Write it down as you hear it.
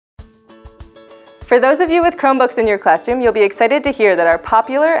For those of you with Chromebooks in your classroom, you'll be excited to hear that our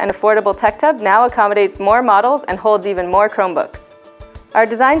popular and affordable Tech Tub now accommodates more models and holds even more Chromebooks. Our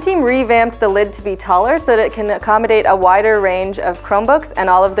design team revamped the lid to be taller so that it can accommodate a wider range of Chromebooks and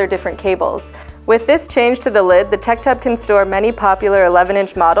all of their different cables. With this change to the lid, the Tech Tub can store many popular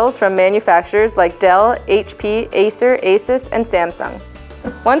 11-inch models from manufacturers like Dell, HP, Acer, Asus, and Samsung.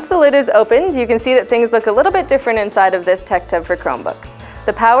 Once the lid is opened, you can see that things look a little bit different inside of this Tech Tub for Chromebooks.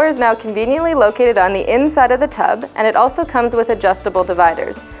 The power is now conveniently located on the inside of the tub, and it also comes with adjustable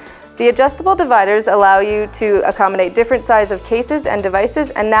dividers. The adjustable dividers allow you to accommodate different sizes of cases and devices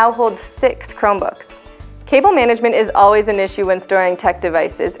and now holds 6 Chromebooks. Cable management is always an issue when storing tech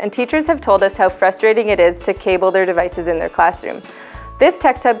devices, and teachers have told us how frustrating it is to cable their devices in their classroom. This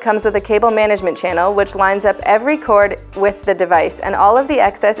Tech Tub comes with a cable management channel which lines up every cord with the device, and all of the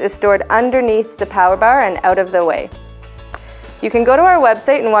excess is stored underneath the power bar and out of the way. You can go to our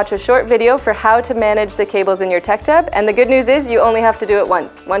website and watch a short video for how to manage the cables in your Tech Tub, and the good news is you only have to do it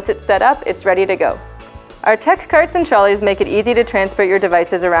once. Once it's set up, it's ready to go. Our tech carts and trolleys make it easy to transport your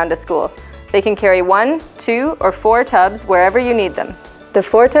devices around a school. They can carry 1, 2, or 4 tubs wherever you need them. The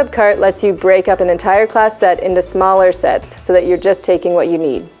 4-tub cart lets you break up an entire class set into smaller sets so that you're just taking what you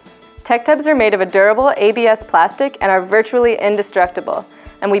need. Tech Tubs are made of a durable ABS plastic and are virtually indestructible,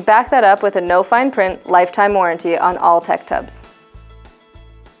 and we back that up with a no fine print lifetime warranty on all Tech Tubs.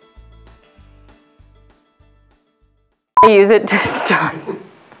 I use it to store.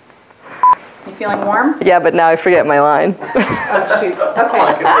 You feeling warm? Yeah, but now I forget my line. Oh, shoot. Okay.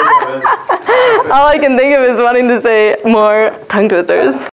 All I can think of is wanting to say more tongue twisters.